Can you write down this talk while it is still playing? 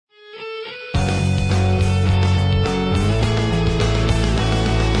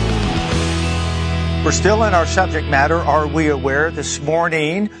We're still in our subject matter, Are We Aware? This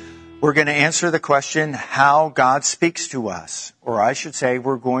morning, we're going to answer the question, how God speaks to us. Or I should say,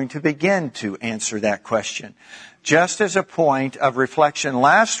 we're going to begin to answer that question. Just as a point of reflection,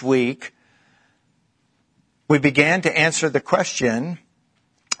 last week, we began to answer the question,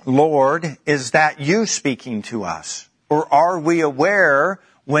 Lord, is that you speaking to us? Or are we aware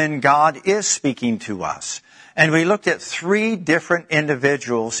when God is speaking to us? And we looked at three different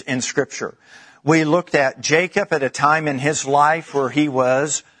individuals in Scripture. We looked at Jacob at a time in his life where he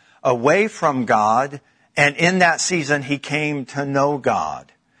was away from God, and in that season he came to know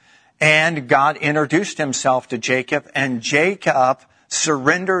God. And God introduced himself to Jacob, and Jacob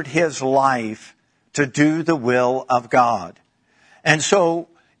surrendered his life to do the will of God. And so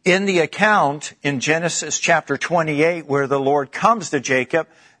in the account in Genesis chapter 28 where the Lord comes to Jacob,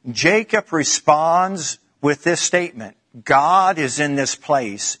 Jacob responds with this statement, God is in this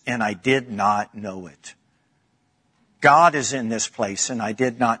place and I did not know it. God is in this place and I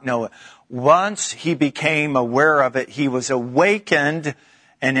did not know it. Once he became aware of it, he was awakened,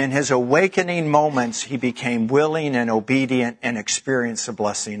 and in his awakening moments, he became willing and obedient and experienced the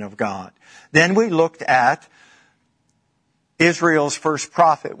blessing of God. Then we looked at Israel's first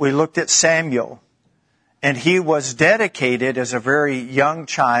prophet. We looked at Samuel, and he was dedicated as a very young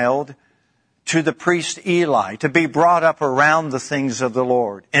child to the priest Eli, to be brought up around the things of the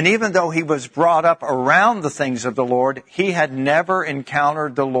Lord. And even though he was brought up around the things of the Lord, he had never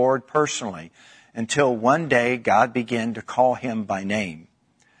encountered the Lord personally until one day God began to call him by name.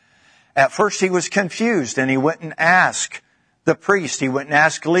 At first he was confused, and he went and asked the priest, he went and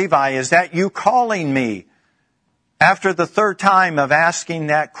asked Levi, is that you calling me? After the third time of asking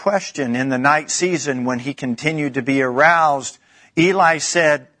that question in the night season when he continued to be aroused, Eli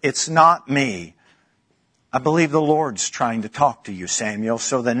said, it's not me. I believe the Lord's trying to talk to you, Samuel.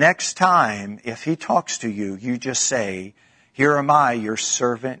 So the next time, if he talks to you, you just say, here am I, your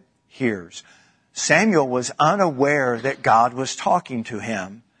servant hears. Samuel was unaware that God was talking to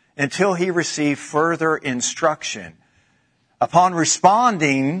him until he received further instruction. Upon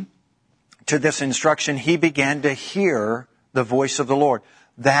responding to this instruction, he began to hear the voice of the Lord.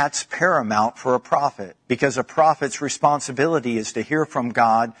 That's paramount for a prophet, because a prophet's responsibility is to hear from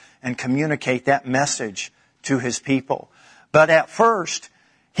God and communicate that message to his people. But at first,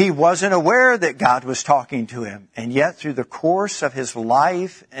 he wasn't aware that God was talking to him. And yet, through the course of his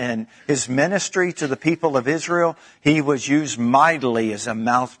life and his ministry to the people of Israel, he was used mightily as a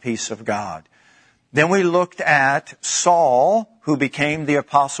mouthpiece of God. Then we looked at Saul, who became the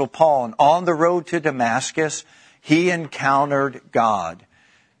Apostle Paul. And on the road to Damascus, he encountered God.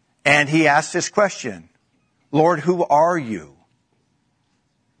 And he asked this question, Lord, who are you?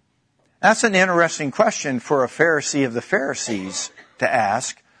 That's an interesting question for a Pharisee of the Pharisees to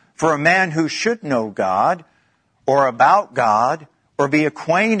ask, for a man who should know God or about God or be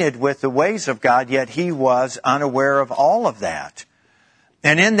acquainted with the ways of God, yet he was unaware of all of that.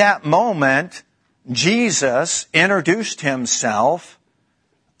 And in that moment, Jesus introduced himself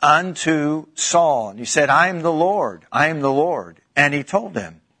unto Saul. And he said, I am the Lord. I am the Lord. And he told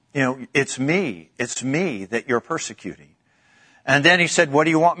him, it's me that you're persecuting. And then he said, what do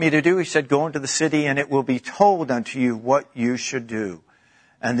you want me to do? He said, go into the city and it will be told unto you what you should do.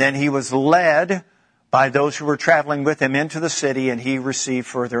 And then he was led by those who were traveling with him into the city, and he received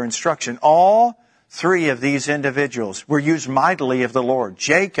further instruction. All three of these individuals were used mightily of the Lord.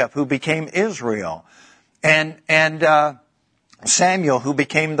 Jacob, who became Israel, and Samuel, who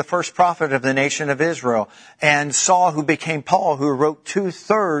became the first prophet of the nation of Israel, and Saul, who became Paul, who wrote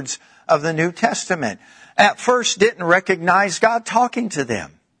 2/3 of the New Testament. At first didn't recognize God talking to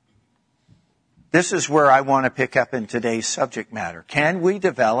them. This is where I want to pick up in today's subject matter. Can we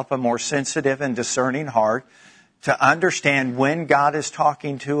develop a more sensitive and discerning heart to understand when God is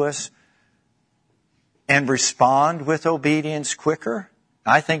talking to us and respond with obedience quicker?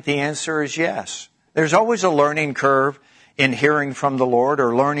 I think the answer is yes. There's always a learning curve in hearing from the Lord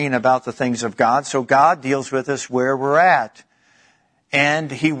or learning about the things of God. So God deals with us where we're at.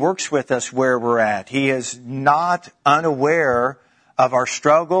 And He works with us where we're at. He is not unaware of our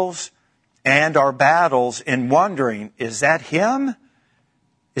struggles and our battles in wondering, is that Him?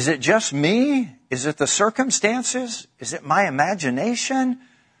 Is it just me? Is it the circumstances? Is it my imagination?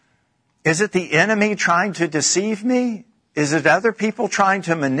 Is it the enemy trying to deceive me? Is it other people trying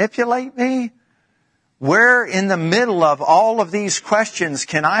to manipulate me? Where in the middle of all of these questions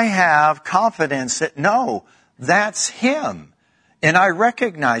can I have confidence that no, that's Him, and I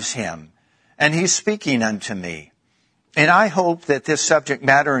recognize Him, and He's speaking unto me? And I hope that this subject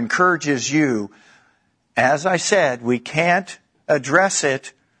matter encourages you. As I said, we can't address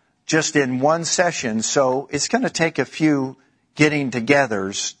it just in one session, so it's going to take a few getting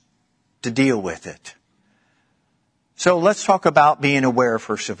togethers to deal with it. So let's talk about being aware,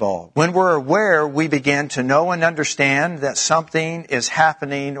 first of all. When we're aware, we begin to know and understand that something is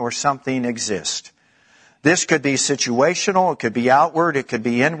happening or something exists. This could be situational, it could be outward, it could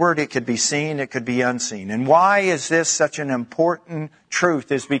be inward, it could be seen, it could be unseen. And why is this such an important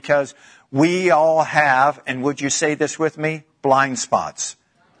truth? Is because we all have, and would you say this with me, blind spots.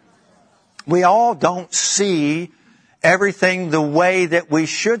 We all don't see everything the way that we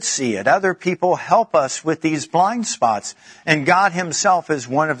should see it. Other people help us with these blind spots, and God Himself is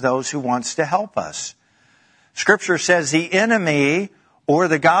one of those who wants to help us. Scripture says the enemy or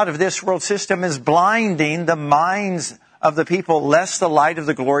the god of this world system is blinding the minds of the people, lest the light of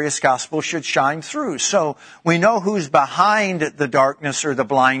the glorious gospel should shine through. So we know who's behind the darkness or the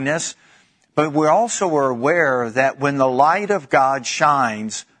blindness, but we also are aware that when the light of God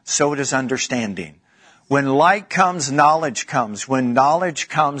shines, so does understanding. When light comes, knowledge comes. When knowledge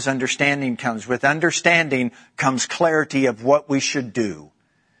comes, understanding comes. With understanding comes clarity of what we should do.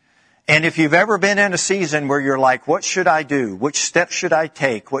 And if you've ever been in a season where you're like, what should I do? Which steps should I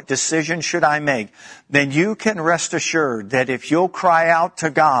take? What decision should I make? Then you can rest assured that if you'll cry out to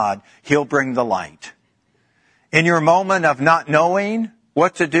God, He'll bring the light. In your moment of not knowing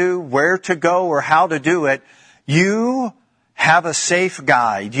what to do, where to go, or how to do it, you have a safe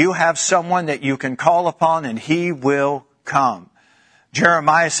guide. You have someone that you can call upon, and He will come.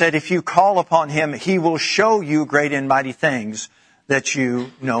 Jeremiah said, if you call upon Him, He will show you great and mighty things that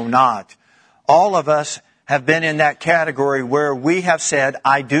you know not. All of us have been in that category where we have said,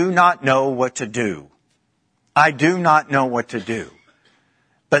 I do not know what to do. I do not know what to do.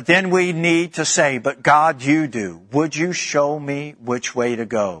 But then we need to say, but God, you do. Would you show me which way to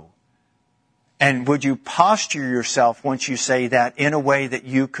go? And would you posture yourself once you say that in a way that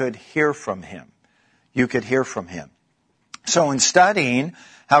you could hear from Him? You could hear from Him. So in studying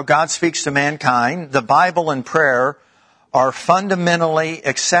how God speaks to mankind, the Bible and prayer are fundamentally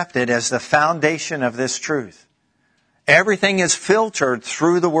accepted as the foundation of this truth. Everything is filtered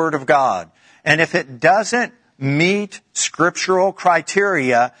through the Word of God. And if it doesn't meet scriptural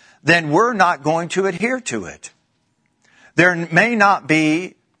criteria, then we're not going to adhere to it. There may not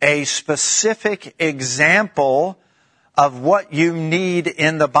be a specific example of what you need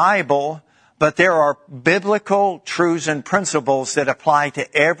in the Bible, but there are biblical truths and principles that apply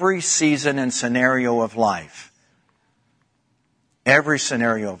to every season and scenario of life. Every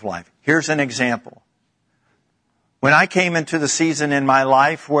scenario of life. Here's an example. When I came into the season in my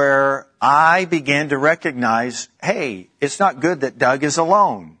life where I began to recognize, hey, it's not good that Doug is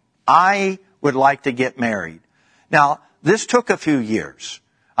alone. I would like to get married. Now, this took a few years.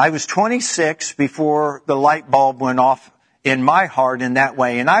 I was 26 before the light bulb went off in my heart in that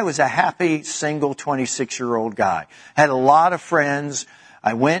way. And I was a happy, single 26-year-old guy. Had a lot of friends.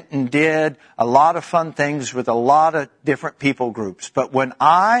 I went and did a lot of fun things with a lot of different people groups. But when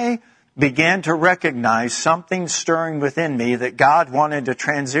I began to recognize something stirring within me that God wanted to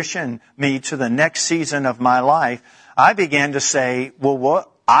transition me to the next season of my life, I began to say,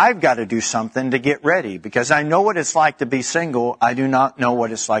 well, I've got to do something to get ready because I know what it's like to be single. I do not know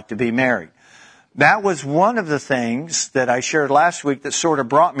what it's like to be married. That was one of the things that I shared last week that sort of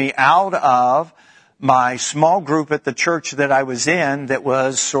brought me out of my small group at the church that I was in that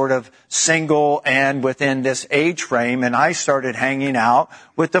was sort of single and within this age frame. And I started hanging out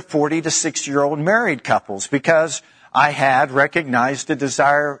with the 40 to 60-year-old married couples because I had recognized a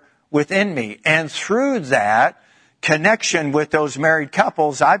desire within me. And through that connection with those married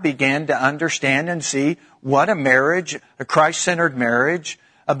couples, I began to understand and see what a marriage, a Christ-centered marriage,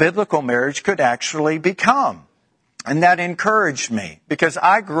 a biblical marriage could actually become. And that encouraged me because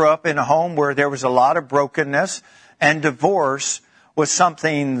I grew up in a home where there was a lot of brokenness and divorce was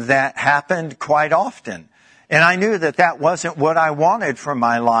something that happened quite often. And I knew that that wasn't what I wanted from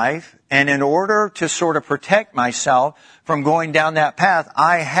my life. And in order to sort of protect myself from going down that path,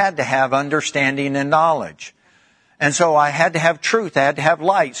 I had to have understanding and knowledge. And so I had to have truth. I had to have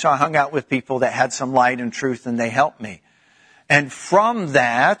light. So I hung out with people that had some light and truth and they helped me. And from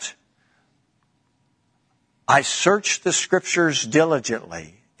that, I searched the scriptures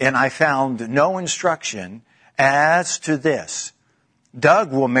diligently and I found no instruction as to this.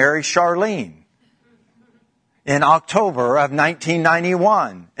 Doug will marry Charlene in October of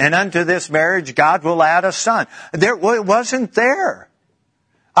 1991. And unto this marriage, God will add a son. It wasn't there.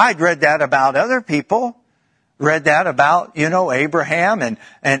 I'd read that about other people. Read that about, Abraham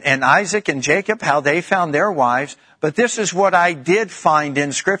and Isaac and Jacob, how they found their wives. But this is what I did find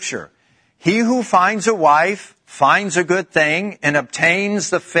in Scripture. He who finds a wife finds a good thing and obtains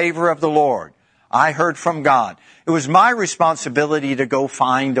the favor of the Lord. I heard from God. It was my responsibility to go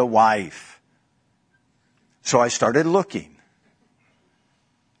find a wife. So I started looking.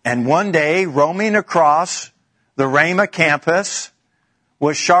 And one day, roaming across the Rhema campus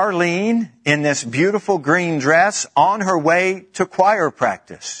was Charlene in this beautiful green dress on her way to choir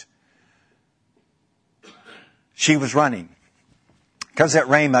practice. She was running. Because at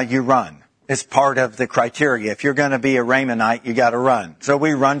Rhema, you run. It's part of the criteria. If you're going to be a Rhamanite, you got to run. So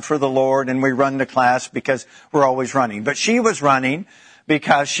we run for the Lord and we run to class because we're always running. But she was running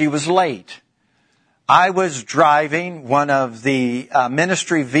because she was late. I was driving one of the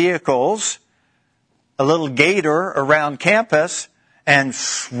ministry vehicles, a little gator around campus, and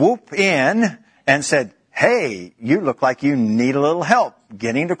swoop in and said, "Hey, you look like you need a little help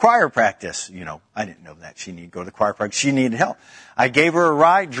getting to choir practice." You know, I didn't know that she needed to go to choir practice. She needed help. I gave her a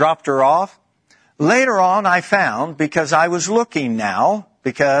ride, dropped her off. Later on, I found, because I was looking now,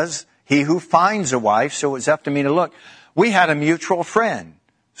 because he who finds a wife, so it was up to me to look, we had a mutual friend.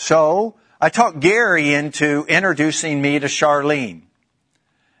 So I talked Gary into introducing me to Charlene.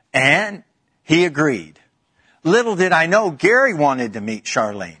 And he agreed. Little did I know Gary wanted to meet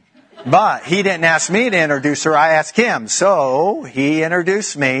Charlene. But he didn't ask me to introduce her, I asked him. So he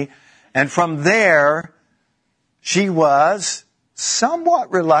introduced me. And from there, she was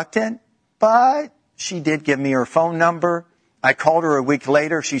somewhat reluctant, but she did give me her phone number. I called her a week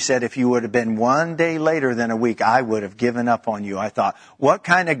later. She said, "If you would have been one day later than a week, I would have given up on you." I thought, what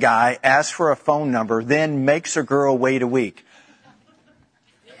kind of guy asks for a phone number, then makes a girl wait a week?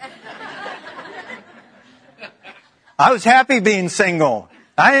 I was happy being single.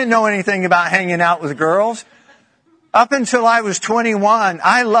 I didn't know anything about hanging out with girls. Up until I was 21,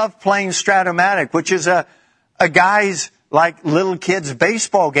 I loved playing Stratomatic, which is a guy's, like, little kid's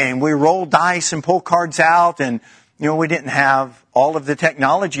baseball game. We roll dice and pull cards out, and, you know, we didn't have all of the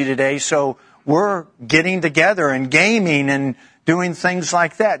technology today, so we're getting together and gaming and doing things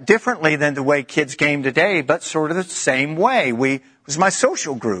like that, differently than the way kids game today, but sort of the same way. It was my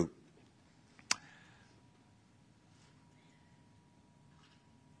social group.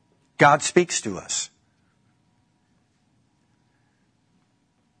 God speaks to us.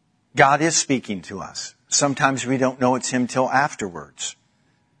 God is speaking to us. Sometimes we don't know it's Him till afterwards.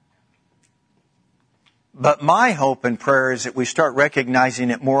 But my hope and prayer is that we start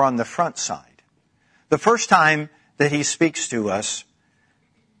recognizing it more on the front side. The first time that He speaks to us,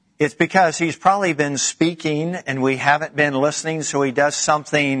 it's because He's probably been speaking and we haven't been listening, so He does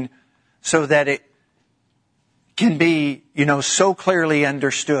something so that it can be, so clearly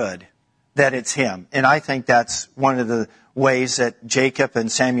understood that it's Him. And I think that's one of the ways that Jacob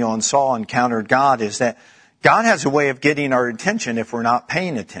and Samuel and Saul encountered God, is that God has a way of getting our attention if we're not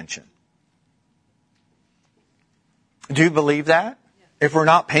paying attention. Do you believe that? If we're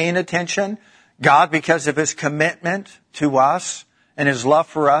not paying attention, God, because of His commitment to us and His love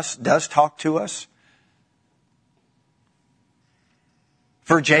for us, does talk to us.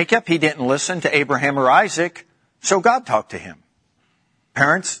 For Jacob, he didn't listen to Abraham or Isaac, so God talked to him.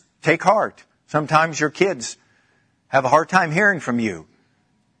 Parents, take heart. Sometimes your kids have a hard time hearing from you.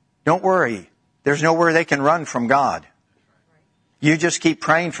 Don't worry. There's nowhere they can run from God. You just keep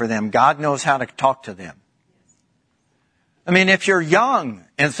praying for them. God knows how to talk to them. I mean, if you're young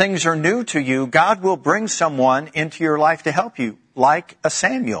and things are new to you, God will bring someone into your life to help you, like a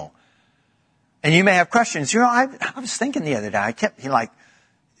Samuel. And you may have questions. I was thinking the other day, I kept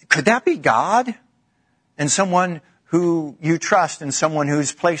could that be God? And someone who you trust and someone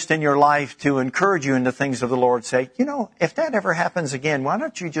who's placed in your life to encourage you in the things of the Lord say, if that ever happens again, why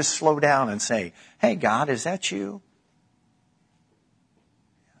don't you just slow down and say, "Hey, God, is that you?"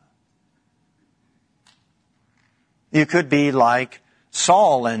 You could be like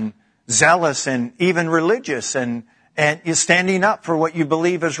Saul and zealous and even religious and you're standing up for what you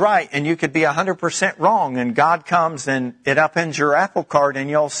believe is right, and you could be 100% wrong, and God comes and it upends your apple cart, and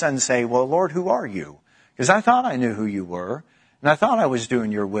you all of a sudden say, "Well, Lord, who are you? Because I thought I knew who you were, and I thought I was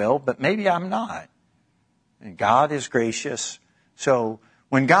doing your will, but maybe I'm not." And God is gracious. So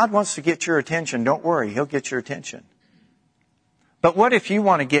when God wants to get your attention, don't worry, He'll get your attention. But what if you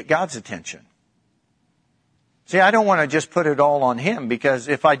want to get God's attention? See, I don't want to just put it all on Him, because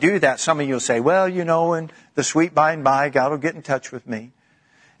if I do that, some of you will say, "Well, in the sweet by and by, God will get in touch with me."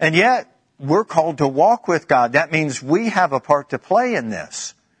 And yet, we're called to walk with God. That means we have a part to play in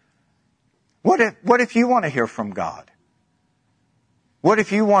this. What if you want to hear from God? What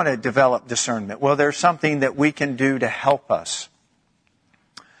if you want to develop discernment? Well, there's something that we can do to help us.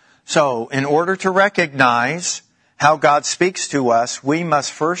 So, in order to recognize how God speaks to us, we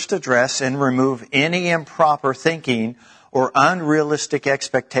must first address and remove any improper thinking or unrealistic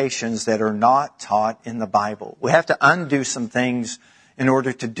expectations that are not taught in the Bible. We have to undo some things in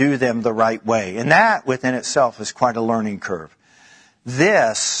order to do them the right way. And that within itself is quite a learning curve.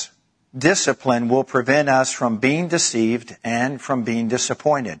 This discipline will prevent us from being deceived and from being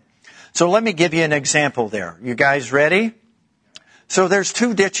disappointed. So let me give you an example there. You guys ready? So there's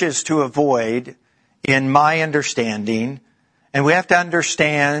two ditches to avoid in my understanding, and we have to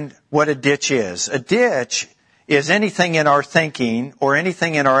understand what a ditch is. A ditch is anything in our thinking or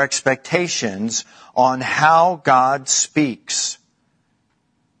anything in our expectations on how God speaks.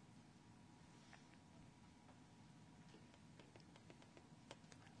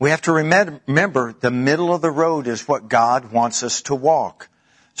 We have to remember the middle of the road is what God wants us to walk.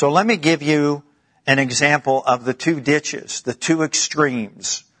 So let me give you an example of the two ditches, the two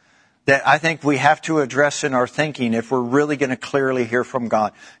extremes that I think we have to address in our thinking if we're really going to clearly hear from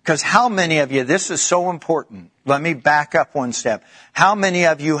God. Because how many of you, this is so important. Let me back up one step. How many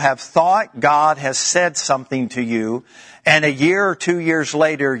of you have thought God has said something to you and a year or 2 years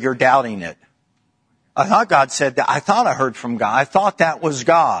later you're doubting it? I thought God said that. I thought I heard from God. I thought that was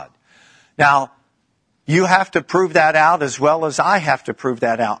God. Now, you have to prove that out as well as I have to prove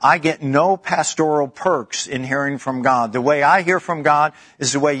that out. I get no pastoral perks in hearing from God. The way I hear from God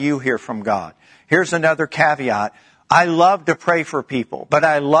is the way you hear from God. Here's another caveat. I love to pray for people, but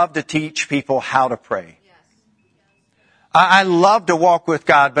I love to teach people how to pray. I love to walk with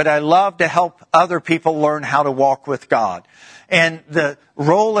God, but I love to help other people learn how to walk with God. And the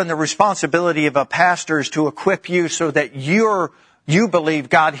role and the responsibility of a pastor is to equip you so that you believe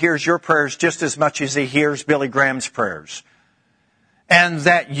God hears your prayers just as much as He hears Billy Graham's prayers. And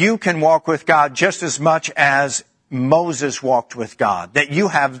that you can walk with God just as much as Moses walked with God. That you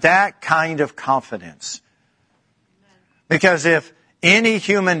have that kind of confidence. Because if any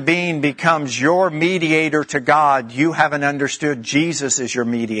human being becomes your mediator to God, you haven't understood Jesus is your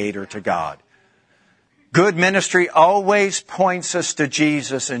mediator to God. Good ministry always points us to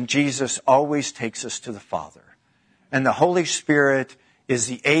Jesus, and Jesus always takes us to the Father. And the Holy Spirit is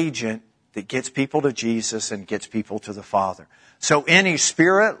the agent that gets people to Jesus and gets people to the Father. So any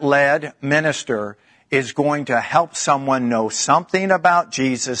Spirit-led minister is going to help someone know something about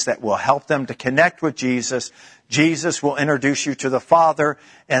Jesus that will help them to connect with Jesus. Jesus will introduce you to the Father,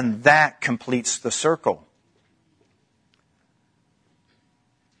 and that completes the circle.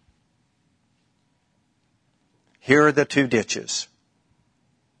 Here are the two ditches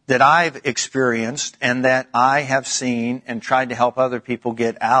that I've experienced and that I have seen and tried to help other people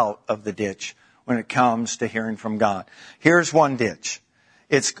get out of the ditch when it comes to hearing from God. Here's one ditch.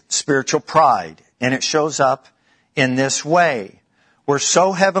 It's spiritual pride, and it shows up in this way. We're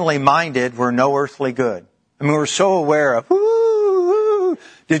so heavenly minded, we're no earthly good. I mean, we're so aware of, ooh,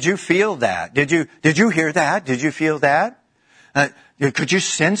 did you feel that? Did you hear that? Did you feel that? Could you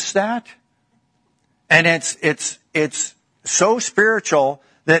sense that? And it's so spiritual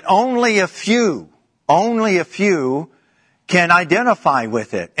that only a few can identify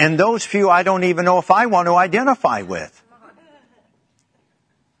with it. And those few I don't even know if I want to identify with.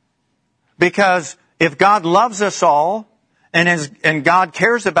 Because if God loves us all and God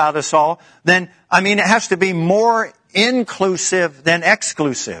cares about us all, then, it has to be more inclusive than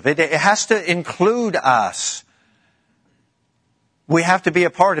exclusive. It has to include us. We have to be a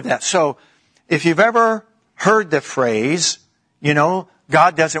part of that. So, if you've ever heard the phrase,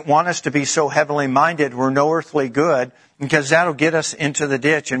 God doesn't want us to be so heavenly minded, we're no earthly good, because that'll get us into the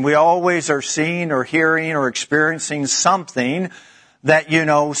ditch. And we always are seeing or hearing or experiencing something that,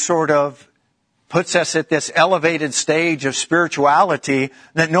 sort of puts us at this elevated stage of spirituality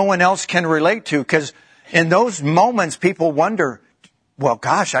that no one else can relate to. Because in those moments, people wonder, well,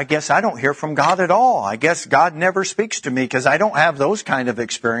 gosh, I guess I don't hear from God at all. I guess God never speaks to me because I don't have those kind of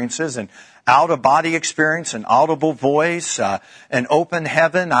experiences, and out-of-body experience, an audible voice, an open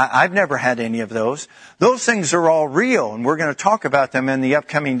heaven. I've never had any of those. Those things are all real, and we're going to talk about them in the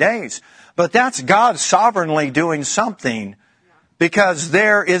upcoming days. But that's God sovereignly doing something because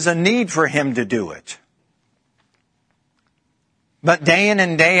there is a need for Him to do it. But day in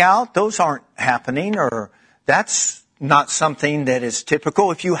and day out, those aren't happening, or that's not something that is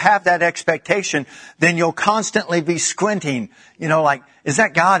typical. If you have that expectation, then you'll constantly be squinting, is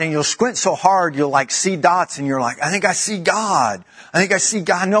that God? And you'll squint so hard, you'll see dots, and you're like, I think I see God. I think I see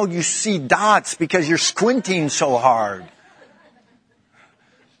God. No, you see dots because you're squinting so hard.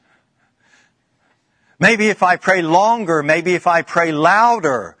 Maybe if I pray longer, maybe if I pray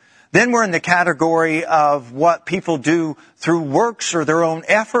louder, Then we're in the category of what people do through works or their own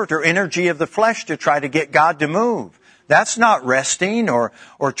effort or energy of the flesh to try to get God to move. That's not resting or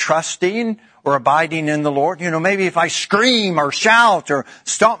trusting or abiding in the Lord. Maybe if I scream or shout or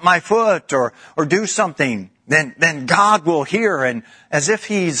stomp my foot or do something, then God will hear, and as if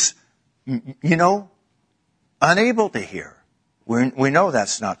He's, unable to hear. We know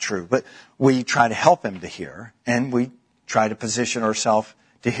that's not true, but we try to help Him to hear, and we try to position ourselves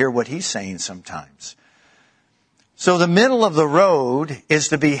to hear what He's saying sometimes. So the middle of the road is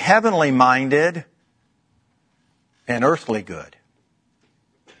to be heavenly minded and earthly good.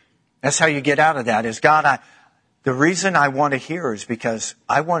 That's how you get out of that, is God, the reason I want to hear is because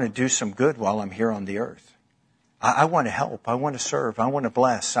I want to do some good while I'm here on the earth. I want to help. I want to serve. I want to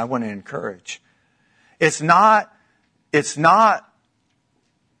bless. I want to encourage. It's not,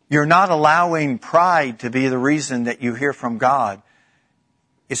 you're not allowing pride to be the reason that you hear from God.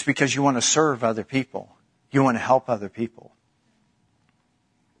 It's because you want to serve other people. You want to help other people.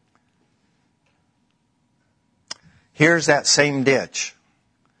 Here's that same ditch.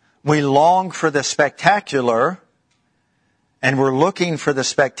 We long for the spectacular, and we're looking for the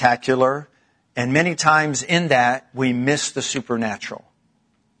spectacular, and many times in that we miss the supernatural.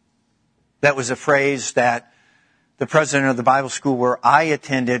 That was a phrase that the president of the Bible school where I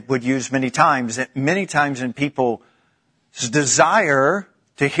attended would use many times. Many times in people's desire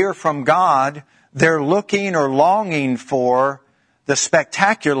to hear from God, they're looking or longing for the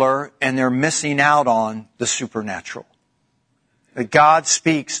spectacular, and they're missing out on the supernatural. That God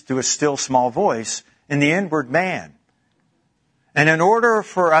speaks through a still small voice in the inward man. And in order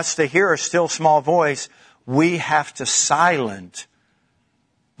for us to hear a still small voice, we have to silence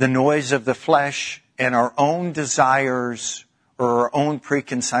the noise of the flesh and our own desires or our own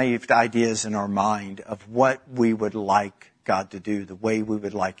preconceived ideas in our mind of what we would like God to do, the way we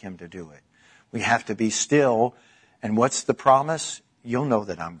would like Him to do it. We have to be still. And what's the promise? You'll know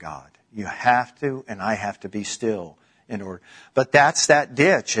that I'm God. You have to, and I have to be still in order. But that's that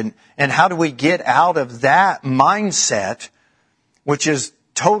ditch. And how do we get out of that mindset, which is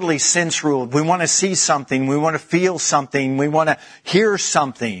totally sense-ruled? We want to see something. We want to feel something. We want to hear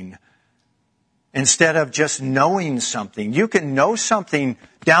something instead of just knowing something. You can know something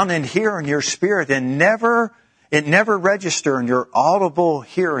down in here in your spirit and it never register in your audible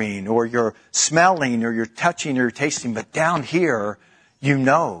hearing or your smelling or your touching or your tasting. But down here, you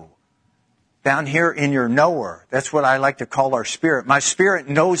know. Down here in your knower. That's what I like to call our spirit. My spirit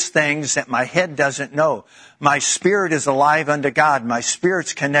knows things that my head doesn't know. My spirit is alive unto God. My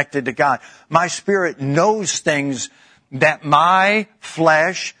spirit's connected to God. My spirit knows things that my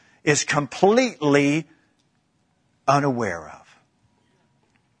flesh is completely unaware of.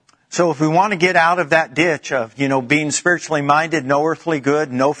 So if we want to get out of that ditch of, being spiritually minded, no earthly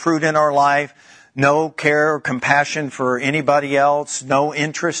good, no fruit in our life, no care or compassion for anybody else, no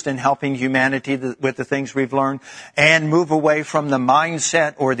interest in helping humanity with the things we've learned, and move away from the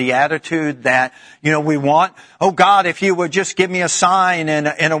mindset or the attitude that, we want, oh God, if you would just give me a sign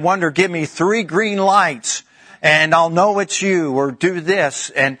and a wonder, give me 3 green lights and I'll know it's you, or do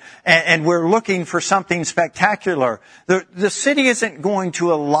this, and we're looking for something spectacular. The city isn't going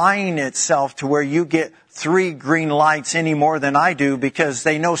to align itself to where you get 3 green lights any more than I do, because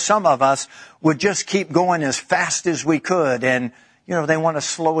they know some of us would just keep going as fast as we could, and they want to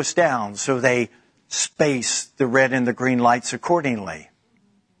slow us down, so they space the red and the green lights accordingly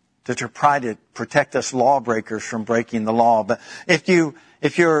to try to protect us lawbreakers from breaking the law. But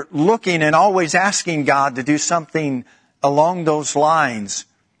if you're looking and always asking God to do something along those lines,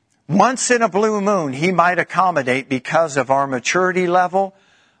 once in a blue moon, He might accommodate because of our maturity level.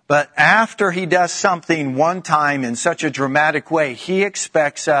 But after He does something one time in such a dramatic way, He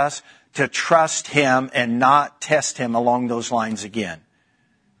expects us to trust Him and not test Him along those lines again.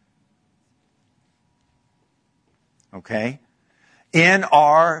 Okay? In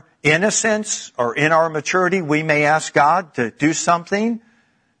our innocence or in our maturity, we may ask God to do something,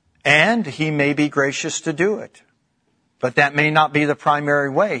 and He may be gracious to do it. But that may not be the primary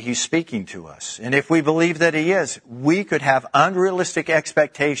way He's speaking to us. And if we believe that He is, we could have unrealistic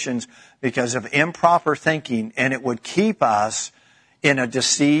expectations because of improper thinking, and it would keep us in a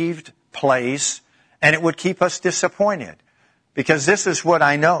deceived place, and it would keep us disappointed. Because this is what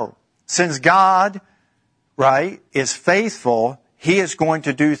I know. Since God, is faithful, He is going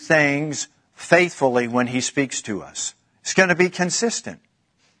to do things faithfully when He speaks to us. It's going to be consistent.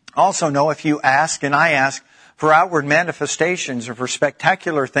 Also know, if you ask, and I ask, for outward manifestations or for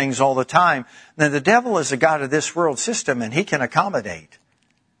spectacular things all the time, then the devil is a god of this world system, and he can accommodate.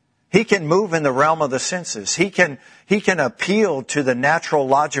 He can move in the realm of the senses. He can appeal to the natural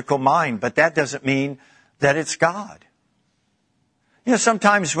logical mind, but that doesn't mean that it's God. You know,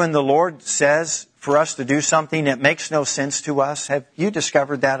 sometimes when the Lord says for us to do something, it makes no sense to us. Have you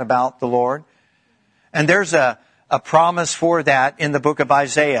discovered that about the Lord? And there's a promise for that in the book of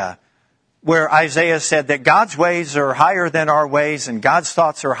Isaiah, where Isaiah said that God's ways are higher than our ways and God's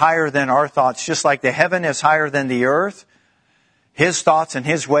thoughts are higher than our thoughts. Just like the heaven is higher than the earth, His thoughts and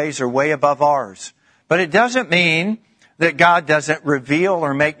His ways are way above ours. But it doesn't mean that God doesn't reveal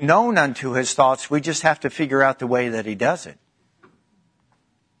or make known unto His thoughts. We just have to figure out the way that He does it.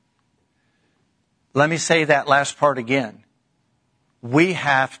 Let me say that last part again. We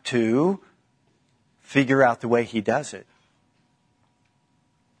have to figure out the way He does it.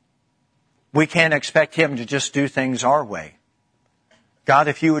 We can't expect Him to just do things our way. God,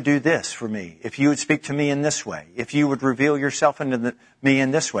 if you would do this for me, if you would speak to me in this way, if you would reveal yourself unto me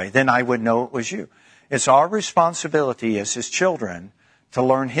in this way, then I would know it was you. It's our responsibility as His children to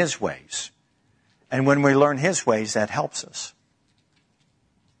learn His ways. And when we learn His ways, that helps us.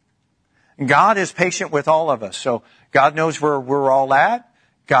 God is patient with all of us. So God knows where we're all at.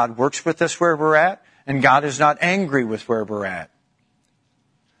 God works with us where we're at. And God is not angry with where we're at.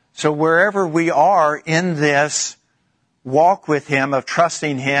 So wherever we are in this walk with Him, of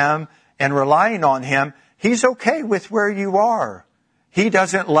trusting Him and relying on Him, He's okay with where you are. He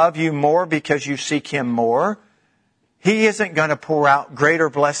doesn't love you more because you seek Him more. He isn't going to pour out greater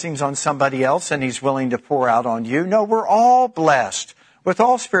blessings on somebody else than He's willing to pour out on you. No, we're all blessed with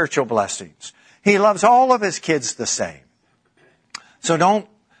all spiritual blessings. He loves all of His kids the same. So don't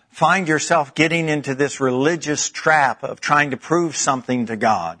find yourself getting into this religious trap of trying to prove something to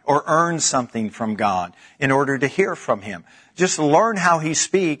God or earn something from God in order to hear from Him. Just learn how He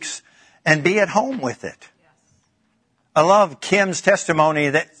speaks and be at home with it. I love Kim's testimony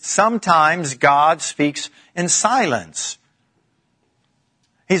that sometimes God speaks in silence.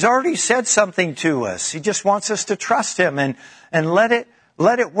 He's already said something to us. He just wants us to trust Him and let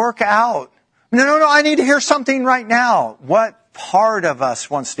it work out. No, I need to hear something right now. What part of us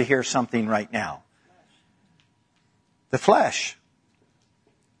wants to hear something right now? The flesh.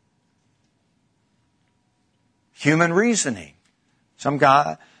 Human reasoning.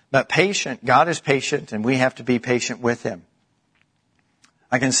 But patient. God is patient, and we have to be patient with Him.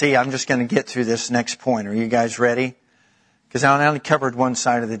 I can see I'm just going to get through this next point. Are you guys ready? Because I only covered one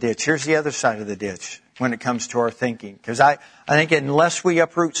side of the ditch. Here's the other side of the ditch when it comes to our thinking. Because I think unless we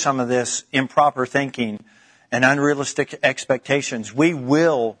uproot some of this improper thinking and unrealistic expectations, we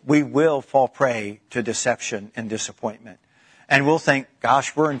will fall prey to deception and disappointment. And we'll think,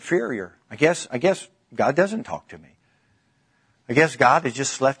 gosh, we're inferior. I guess God doesn't talk to me. I guess God has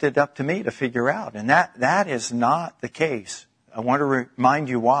just left it up to me to figure out. And that is not the case. I want to remind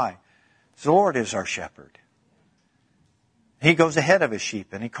you why. The Lord is our shepherd. He goes ahead of His sheep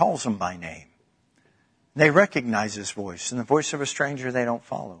and He calls them by name. They recognize His voice, and the voice of a stranger they don't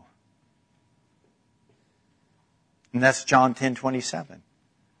follow. And that's John 10:27.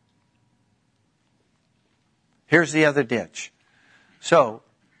 Here's the other ditch. So,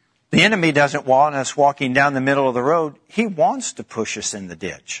 the enemy doesn't want us walking down the middle of the road. He wants to push us in the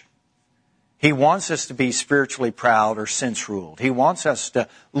ditch. He wants us to be spiritually proud or sense-ruled. He wants us to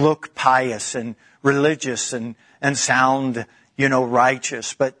look pious and religious and sound,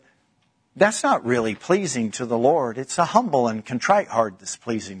 righteous. But that's not really pleasing to the Lord. It's a humble and contrite heart that's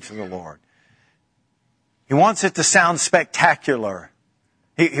pleasing to the Lord. He wants it to sound spectacular.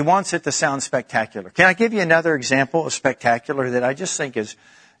 He wants it to sound spectacular. Can I give you another example of spectacular that I just think is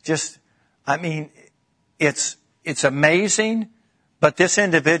it's amazing, but this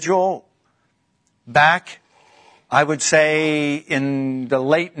individual back, I would say in the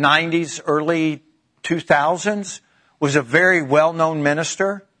late 90s, early 2000s, was a very well-known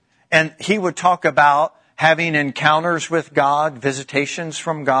minister. And he would talk about having encounters with God, visitations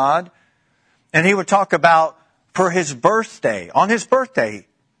from God. And he would talk about for his birthday, on his birthday,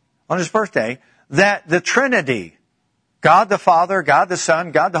 that the Trinity, God the Father, God the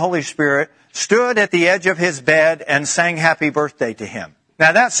Son, God the Holy Spirit, stood at the edge of his bed and sang happy birthday to him.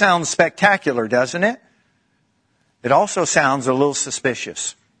 Now that sounds spectacular, doesn't it? It also sounds a little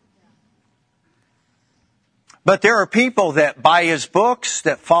suspicious. But there are people that buy his books,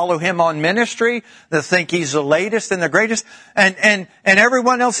 that follow him on ministry, that think he's the latest and the greatest. And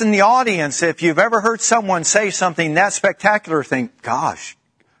everyone else in the audience, if you've ever heard someone say something that spectacular, think, gosh,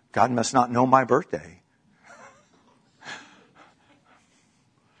 God must not know my birthday.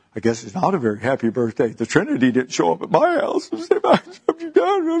 I guess it's not a very happy birthday. The Trinity didn't show up at my house and say,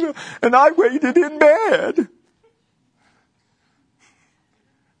 and I waited in bed.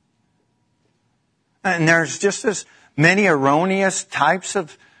 And there's just as many erroneous types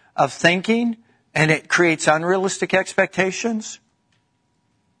of thinking, and it creates unrealistic expectations.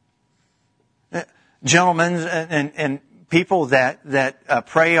 Gentlemen and people that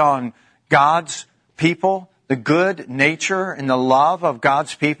prey on God's people, the good nature and the love of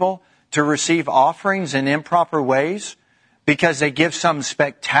God's people, to receive offerings in improper ways because they give some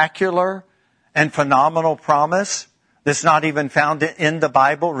spectacular and phenomenal promise that's not even found in the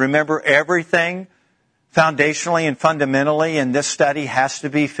Bible. Remember, everything foundationally and fundamentally in this study has to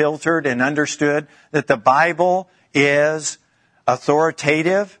be filtered and understood that the Bible is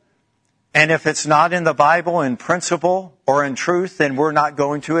authoritative. And if it's not in the Bible in principle or in truth, then we're not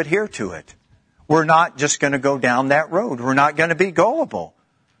going to adhere to it. We're not just going to go down that road. We're not going to be gullible.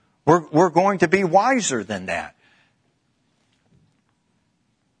 We're going to be wiser than that.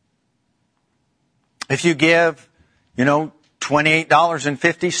 If you give,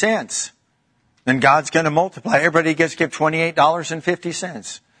 $28.50, then God's going to multiply. Everybody gets to give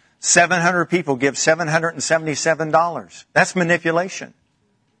 $28.50. 700 people give $777. That's manipulation.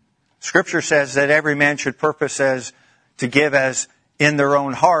 Scripture says that every man should purpose to give as in their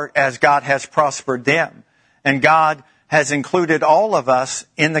own heart as God has prospered them. And God has included all of us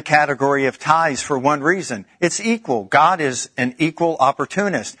in the category of tithes for one reason. It's equal. God is an equal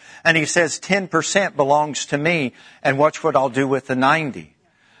opportunist. And He says 10% belongs to me, and watch what I'll do with the 90.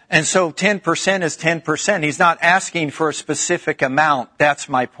 And so 10% is 10%. He's not asking for a specific amount. That's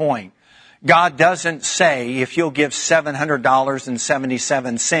my point. God doesn't say if you'll give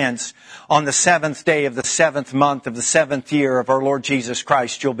 $700.77 on the 7th day of the 7th month of the 7th year of our Lord Jesus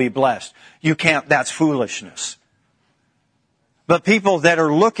Christ, you'll be blessed. You can't. That's foolishness. But people that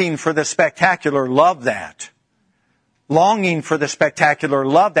are looking for the spectacular love that. Longing for the spectacular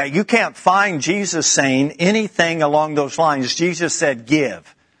love that. You can't find Jesus saying anything along those lines. Jesus said,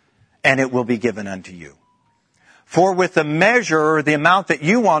 give, and it will be given unto you. For with the measure, or the amount that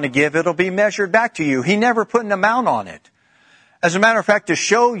you want to give, it'll be measured back to you. He never put an amount on it. As a matter of fact, to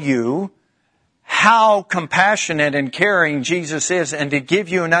show you how compassionate and caring Jesus is, and to give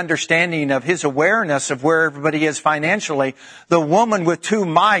you an understanding of His awareness of where everybody is financially, the woman with 2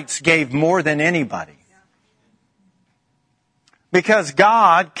 mites gave more than anybody. Because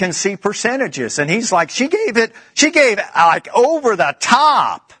God can see percentages. And He's like, she gave like over the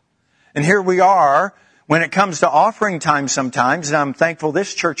top. And here we are, when it comes to offering time sometimes, and I'm thankful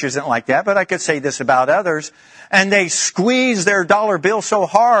this church isn't like that, but I could say this about others, and they squeeze their dollar bill so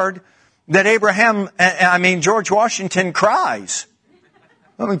hard that George Washington cries.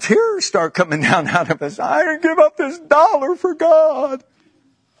 Tears start coming down out of his eyes. I didn't give up this dollar for God.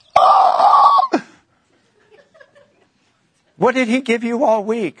 Ah! What did He give you all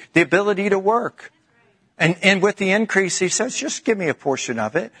week? The ability to work. And with the increase, He says, just give me a portion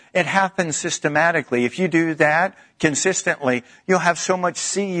of it. It happens systematically. If you do that consistently, you'll have so much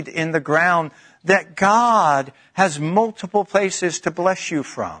seed in the ground that God has multiple places to bless you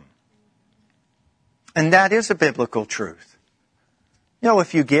from. And that is a biblical truth.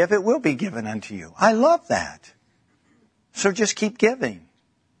 If you give, it will be given unto you. I love that. So just keep giving.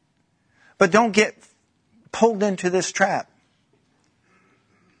 But don't get pulled into this trap.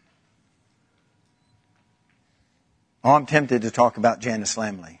 Oh, I'm tempted to talk about Janice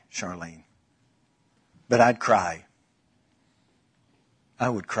Lamley, Charlene. But I'd cry. I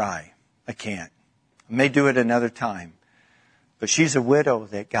would cry. I can't. I may do it another time. But she's a widow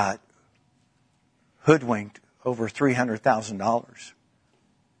that got hoodwinked over $300,000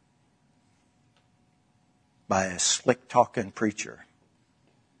 by a slick-talking preacher.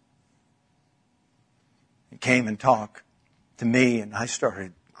 He came and talked to me, and I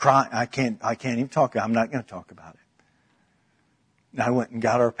started crying. I can't even talk. I'm not going to talk about it. And I went and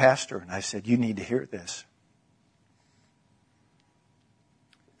got our pastor, and I said, you need to hear this.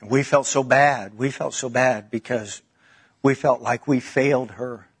 And we felt so bad. We felt so bad because we felt like we failed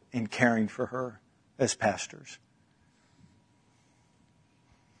her in caring for her as pastors.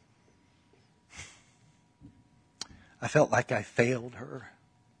 I felt like I failed her.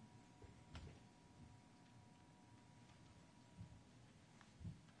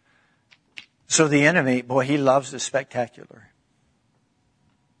 So the enemy, boy, he loves the spectacular.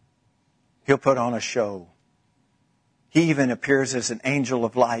 He'll put on a show. He even appears as an angel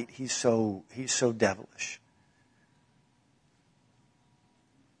of light. He's so devilish.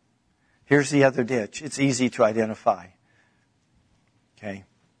 Here's the other ditch. It's easy to identify. Okay.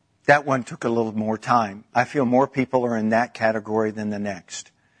 That one took a little more time. I feel more people are in that category than the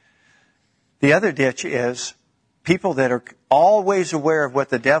next. The other ditch is people that are always aware of what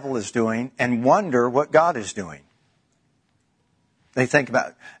the devil is doing and wonder what God is doing. They think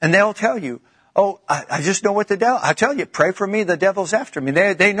about it. And they'll tell you, Oh, I just know what the devil, I tell you, pray for me, the devil's after me.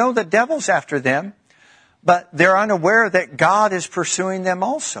 They know the devil's after them, but they're unaware that God is pursuing them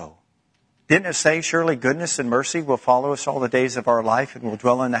also. Didn't it say, surely goodness and mercy will follow us all the days of our life and we'll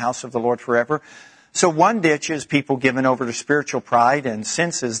dwell in the house of the Lord forever? So one ditch is people given over to spiritual pride and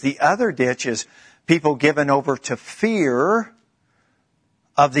senses. The other ditch is people given over to fear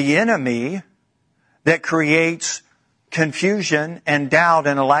of the enemy that creates confusion and doubt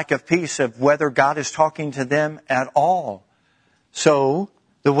and a lack of peace of whether God is talking to them at all. So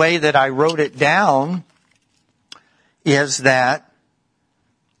the way that I wrote it down is that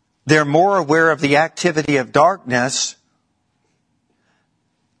they're more aware of the activity of darkness,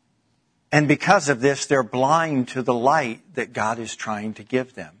 and because of this, they're blind to the light that God is trying to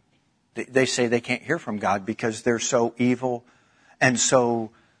give them. They say they can't hear from God because they're so evil and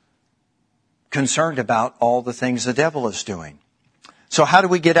so concerned about all the things the devil is doing. So how do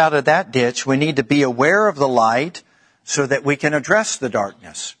we get out of that ditch? We need to be aware of the light so that we can address the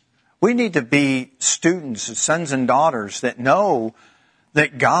darkness. We need to be students, sons and daughters that know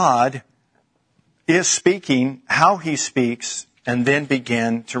that God is speaking, how He speaks, and then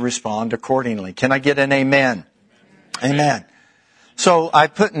begin to respond accordingly. Can I get an amen? Amen. So I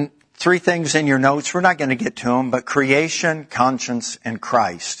put in 3 things in your notes. We're not going to get to them, but creation, conscience, and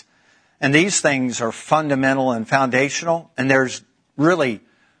Christ. And these things are fundamental and foundational. And there's really,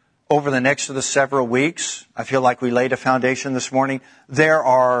 over the next of the several weeks, I feel like we laid a foundation this morning. There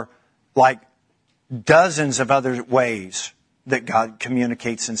are like dozens of other ways that God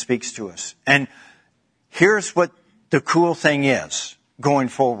communicates and speaks to us. And here's what the cool thing is going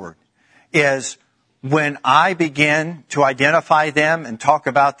forward, is when I begin to identify them and talk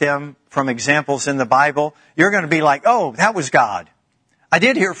about them from examples in the Bible, you're going to be like, oh, that was God. I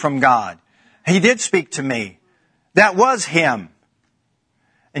did hear from God. He did speak to me. That was Him.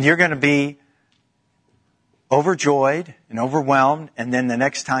 And you're going to be overjoyed and overwhelmed. And then the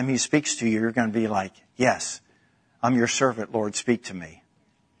next time He speaks to you, you're going to be like, yes, I'm your servant, Lord, speak to me.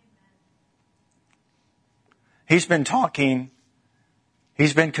 He's been talking,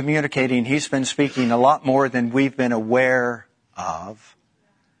 He's been communicating, He's been speaking a lot more than we've been aware of.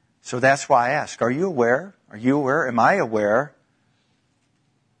 So that's why I ask, are you aware? Are you aware? Am I aware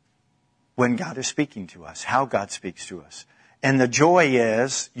when God is speaking to us, how God speaks to us? And the joy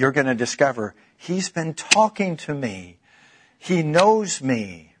is, you're going to discover, He's been talking to me. He knows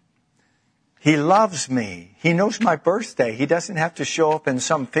me. He loves me. He knows my birthday. He doesn't have to show up in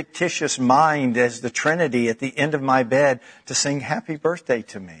some fictitious mind as the Trinity at the end of my bed to sing happy birthday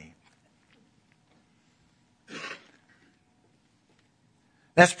to me.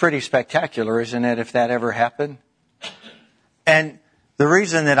 That's pretty spectacular, isn't it, if that ever happened? And the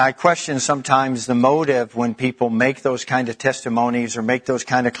reason that I question sometimes the motive when people make those kind of testimonies or make those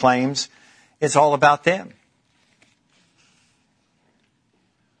kind of claims, it's all about them.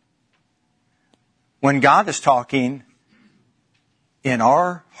 When God is talking, in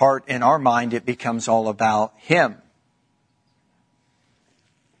our heart, in our mind, it becomes all about Him.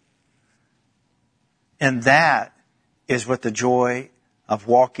 And that is what the joy of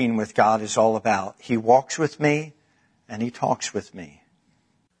walking with God is all about. He walks with me and He talks with me.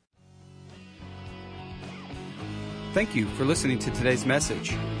 Thank you for listening to today's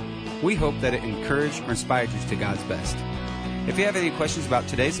message. We hope that it encouraged or inspired you to God's best. If you have any questions about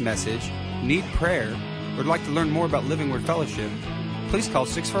today's message, need prayer, or would like to learn more about Living Word Fellowship, please call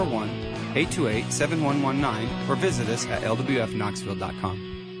 641-828-7119 or visit us at lwfknoxville.com.